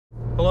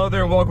Hello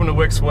there and welcome to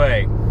Wicks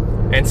Way.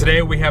 And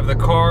today we have the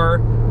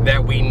car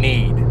that we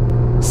need.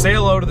 Say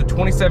hello to the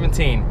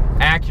 2017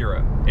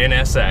 Acura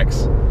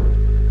NSX.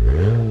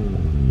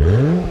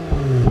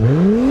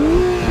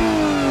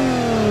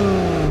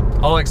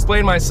 I'll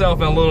explain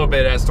myself in a little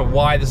bit as to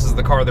why this is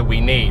the car that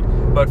we need.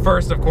 But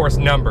first, of course,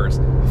 numbers.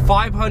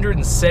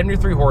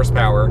 573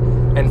 horsepower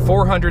and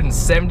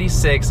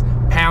 476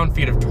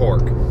 pound-feet of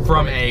torque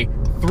from a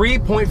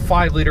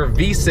 3.5 liter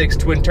V6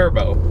 twin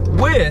turbo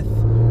with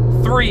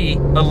 3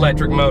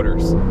 electric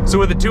motors. So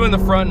with the 2 in the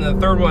front and the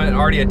third one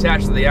already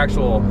attached to the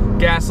actual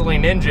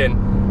gasoline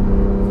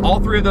engine, all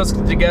 3 of those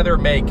together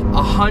make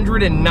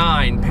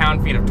 109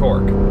 pound-feet of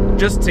torque,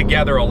 just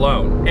together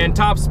alone. And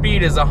top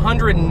speed is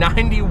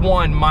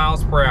 191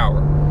 miles per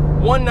hour.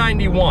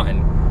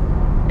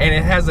 191. And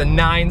it has a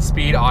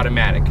 9-speed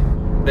automatic.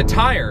 The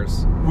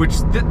tires, which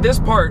this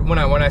part, when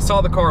I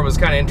saw the car, was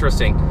kind of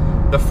interesting.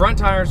 The front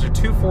tires are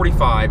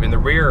 245 and the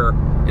rear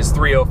is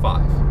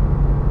 305.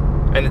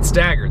 And it's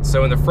staggered,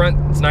 so in the front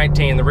it's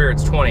 19, in the rear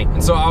it's 20.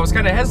 And so I was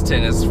kind of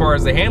hesitant as far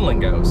as the handling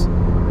goes.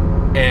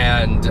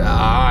 And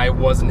I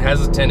wasn't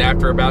hesitant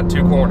after about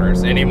 2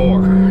 corners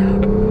anymore.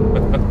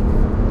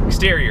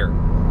 Exterior.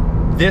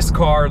 This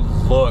car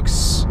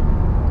looks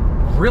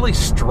really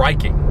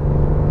striking.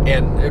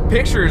 And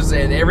pictures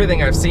and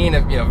everything I've seen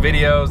of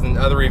videos and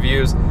other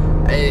reviews,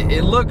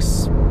 it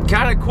looks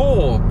kind of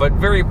cool, but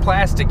very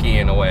plasticky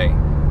in a way.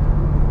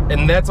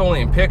 And that's only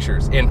in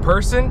pictures. In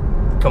person,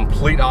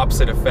 complete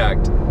opposite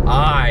effect.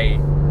 I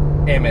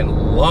am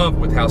in love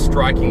with how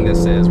striking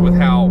this is, with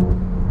how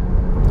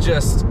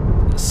just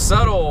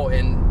subtle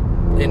and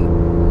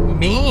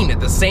mean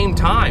at the same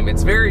time.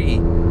 It's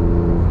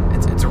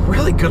a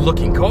really good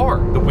looking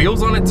car. The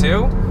wheels on it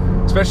too,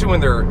 especially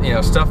when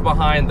they're stuffed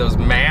behind those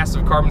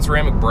massive carbon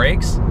ceramic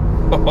brakes.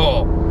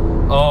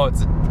 Oh,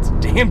 it's a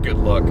damn good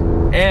look.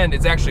 And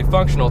it's actually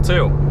functional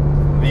too.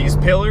 These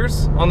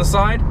pillars on the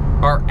side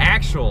are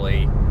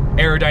actually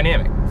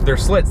aerodynamic. They're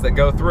slits that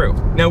go through.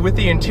 Now with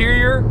the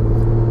interior,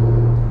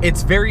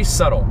 it's very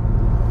subtle.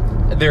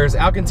 There's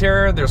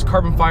Alcantara, there's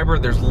carbon fiber,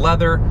 there's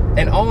leather,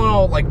 and all in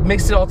all, like,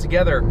 mix it all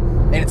together,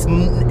 and it's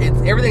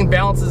everything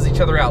balances each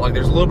other out. Like,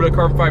 there's a little bit of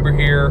carbon fiber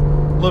here,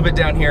 a little bit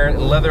down here,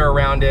 and leather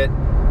around it.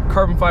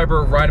 Carbon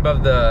fiber right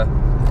above the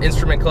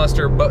instrument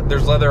cluster, but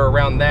there's leather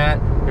around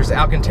that. There's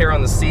Alcantara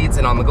on the seats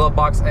and on the glove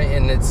box,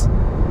 and it's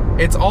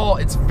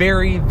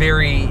very,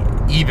 very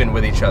even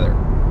with each other.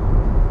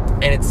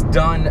 And it's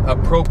done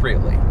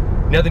appropriately.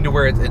 Nothing to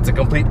where it's a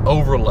complete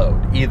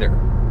overload either.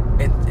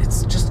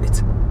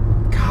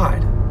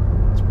 God,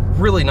 it's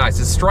really nice.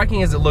 As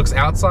striking as it looks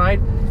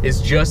outside, it's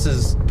just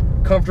as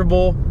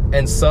comfortable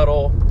and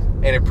subtle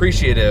and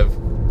appreciative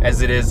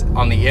as it is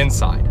on the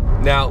inside.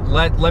 Now,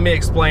 let me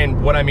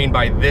explain what I mean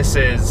by this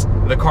is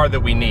the car that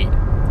we need.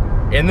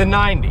 In the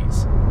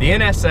 90s, the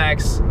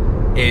NSX,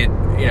 it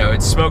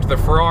smoked the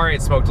Ferrari,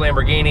 it smoked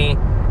Lamborghini,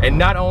 and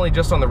not only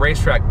just on the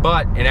racetrack,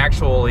 but in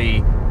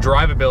actually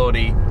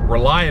drivability,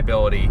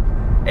 reliability,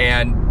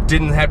 and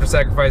didn't have to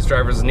sacrifice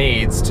drivers'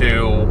 needs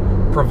to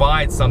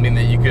provide something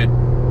that you could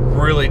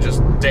really just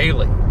a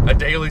daily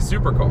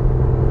supercar.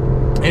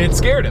 And it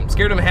scared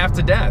them half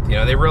to death.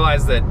 They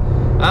realized that,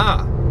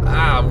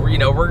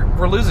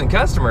 we're losing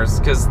customers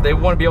because they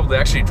want to be able to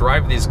actually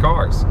drive these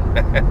cars.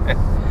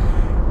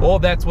 Well,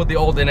 that's what the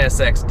old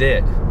NSX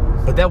did.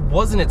 But that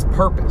wasn't its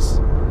purpose.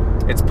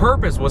 Its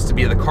purpose was to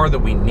be the car that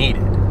we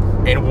needed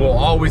and will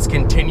always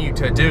continue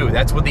to do.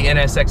 That's what the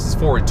NSX is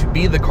for, to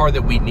be the car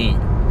that we need.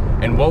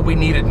 And what we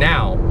needed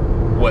now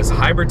was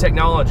hybrid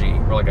technology,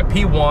 or like a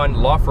P1,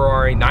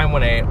 LaFerrari,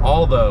 918,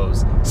 all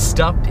those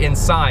stuffed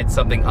inside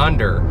something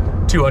under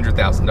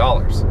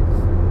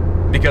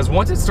 $200,000. Because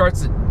once it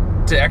starts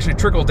to actually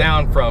trickle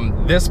down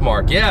from this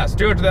mark, yes,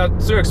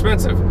 $200,000, too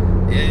expensive.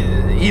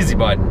 Easy,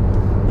 bud.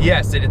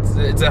 Yes,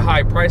 it's a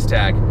high price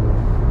tag.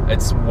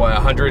 It's what,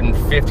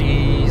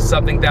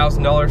 $150-something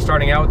thousand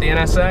starting out with the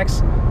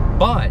NSX,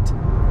 but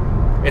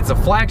it's a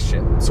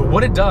flagship. So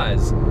what it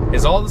does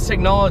is all this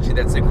technology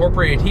that's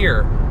incorporated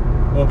here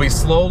will be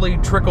slowly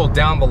trickled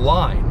down the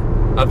line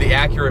of the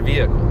Acura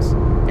vehicles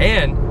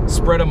and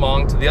spread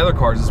among to the other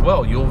cars as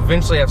well. You'll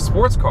eventually have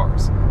sports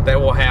cars that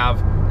will have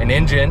an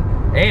engine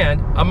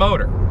and a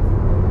motor.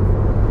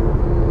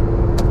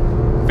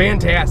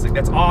 Fantastic,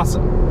 that's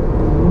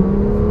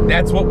awesome.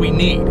 That's what we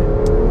need.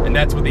 And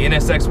that's what the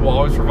NSX will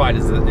always provide,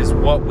 is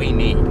what we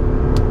need.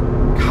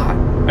 God,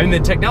 I mean, the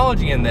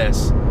technology in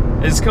this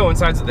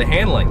coincides with the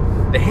handling.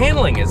 The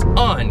handling is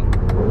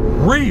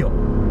unreal,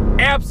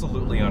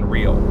 absolutely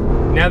unreal.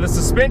 Now the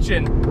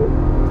suspension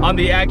on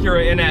the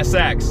Acura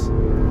NSX,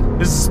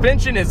 the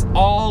suspension is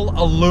all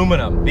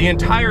aluminum. The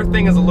entire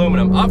thing is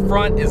aluminum. Up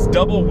front is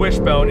double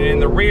wishbone, and in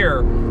the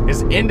rear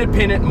is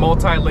independent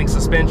multi-link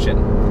suspension.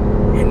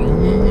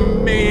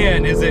 And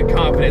man, is it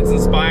confidence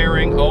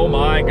inspiring. Oh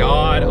my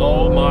God,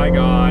 oh my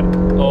God,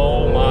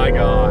 oh my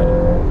God.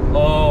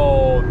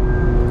 Oh,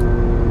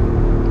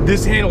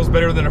 this handles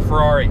better than a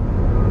Ferrari.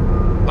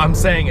 I'm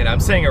saying it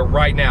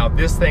right now.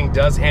 This thing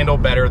does handle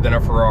better than a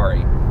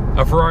Ferrari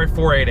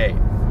 488.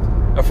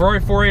 A Ferrari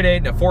 488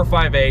 and a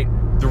 458,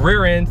 the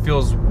rear end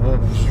feels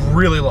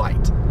really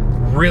light,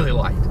 really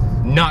light.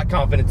 Not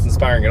confidence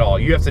inspiring at all.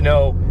 You have to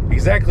know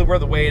exactly where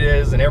the weight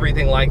is and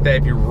everything like that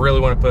if you really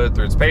want to put it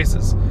through its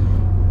paces.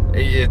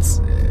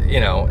 It's, you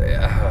know,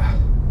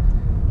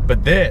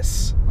 but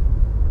this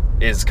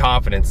is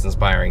confidence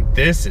inspiring.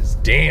 This is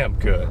damn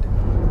good.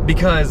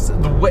 Because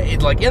the way,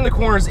 like in the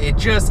corners, it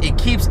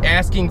keeps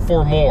asking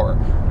for more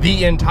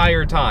the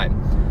entire time.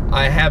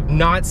 I have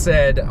not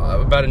said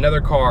about another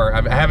car,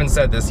 I haven't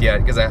said this yet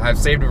because I've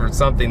saved it for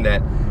something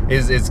that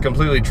is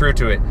completely true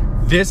to it.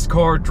 This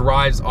car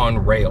drives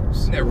on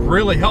rails. What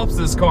really helps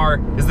this car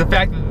is the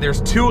fact that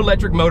there's 2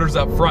 electric motors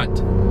up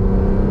front,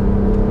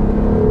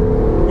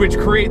 which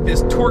create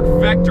this torque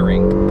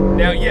vectoring.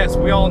 Now, yes,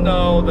 we all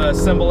know the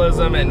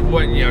symbolism and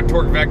what, you know,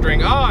 torque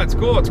vectoring. Oh, it's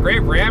cool, it's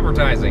great for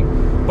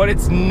advertising, but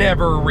it's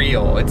never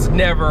real. It's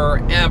never,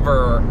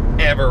 ever,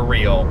 ever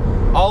real.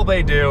 All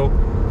they do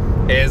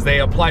is they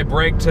apply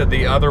brake to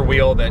the other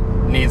wheel that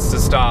needs to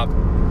stop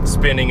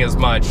spinning as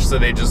much, so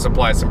they just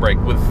apply some brake.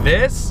 With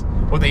this,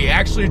 what they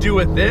actually do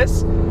with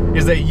this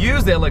is they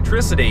use the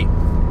electricity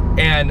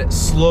and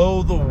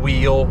slow the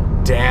wheel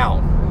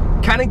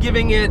down, kind of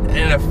giving it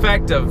an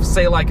effect of,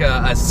 say, like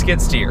a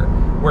skid steer,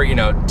 where, you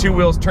know, 2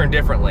 wheels turn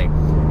differently.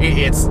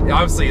 It's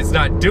obviously it's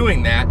not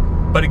doing that,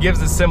 but it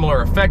gives a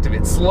similar effect of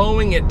it,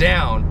 slowing it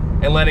down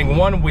and letting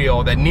one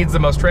wheel that needs the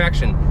most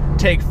traction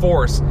take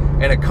force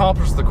and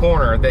accomplish the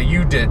corner that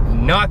you did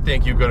not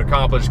think you could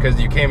accomplish because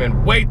you came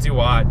in way too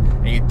hot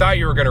and you thought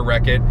you were going to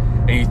wreck it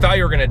and you thought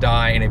you were going to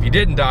die, and if you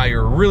didn't die, you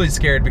were really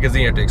scared because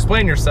then you have to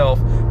explain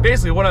yourself.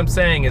 Basically, what I'm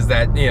saying is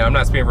that, you know, I'm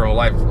not speaking from a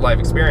life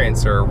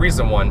experience or a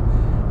recent one,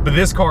 but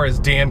this car is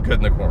damn good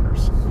in the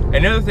corners.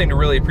 Another thing to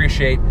really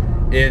appreciate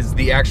is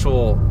the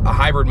actual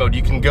hybrid mode.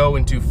 You can go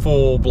into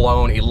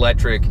full-blown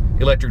electric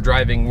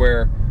driving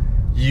where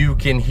you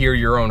can hear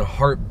your own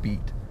heartbeat.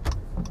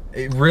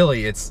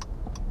 It's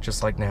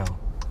just like now.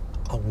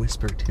 I'll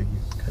whisper to you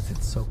because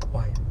it's so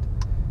quiet.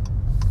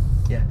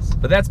 Yes,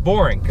 but that's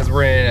boring because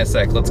we're in an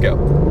NSX. Let's go.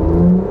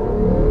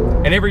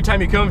 And every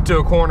time you come to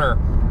a corner,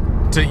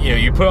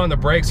 you put on the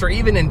brakes, or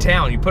even in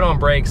town, you put on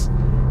brakes,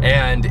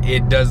 and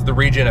it does the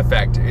regen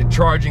effect,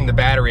 charging the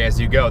battery as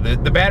you go.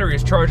 The battery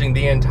is charging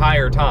the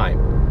entire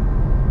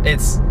time.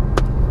 This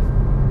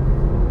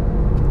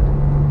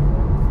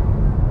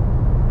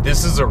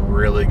is a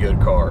really good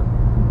car.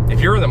 If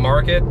you're in the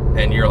market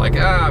and you're like,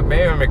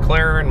 maybe a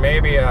McLaren,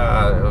 maybe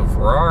a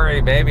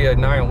Ferrari, maybe a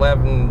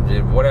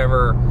 911,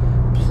 whatever,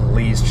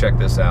 please check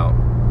this out,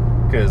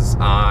 because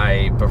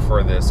I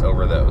prefer this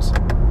over those.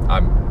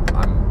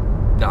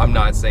 I'm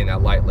not saying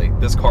that lightly.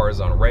 This car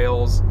is on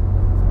rails.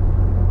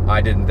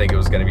 I didn't think it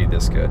was going to be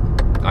this good.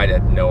 I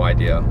had no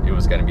idea it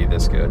was going to be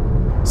this good.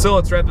 So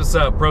let's wrap this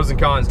up. Pros and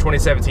cons,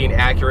 2017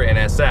 Acura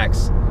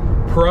NSX.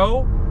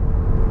 Pro,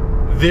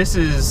 this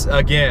is,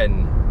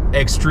 again,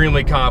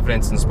 extremely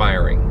confidence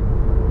inspiring.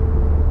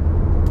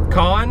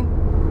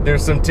 Con,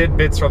 there's some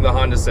tidbits from the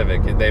Honda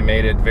Civic. They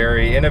made it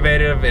very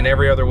innovative in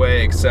every other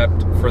way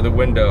except for the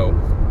window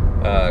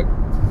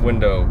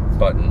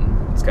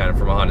button. It's kind of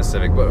from a Honda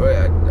Civic, but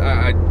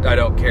I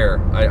don't care.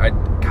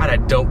 God, I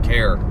don't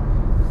care.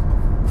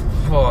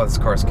 Oh, this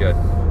car's good.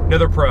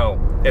 Another pro,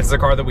 it's the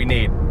car that we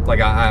need. Like,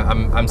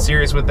 I'm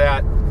serious with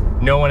that.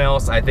 No one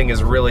else, I think,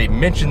 has really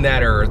mentioned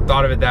that or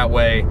thought of it that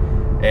way.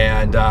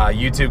 And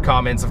YouTube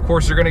comments, of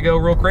course, you're gonna go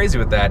real crazy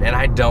with that, and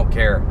I don't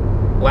care.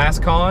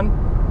 Last con,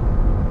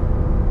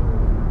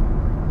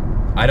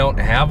 I don't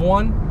have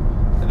one.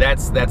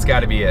 That's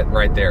gotta be it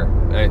right there.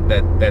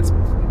 That's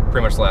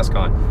pretty much the last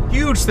con.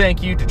 Huge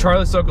thank you to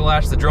Charlie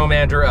Sokolash, the drone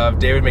manager of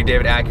David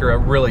McDavid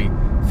Acura. Really,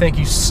 thank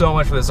you so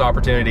much for this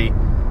opportunity.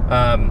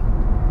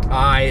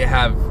 I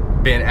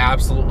have been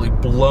absolutely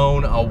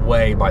blown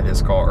away by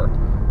this car.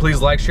 Please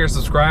like, share,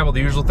 subscribe, all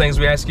the usual things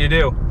we ask you to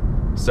do.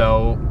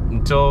 So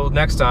until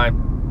next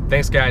time,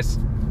 thanks guys.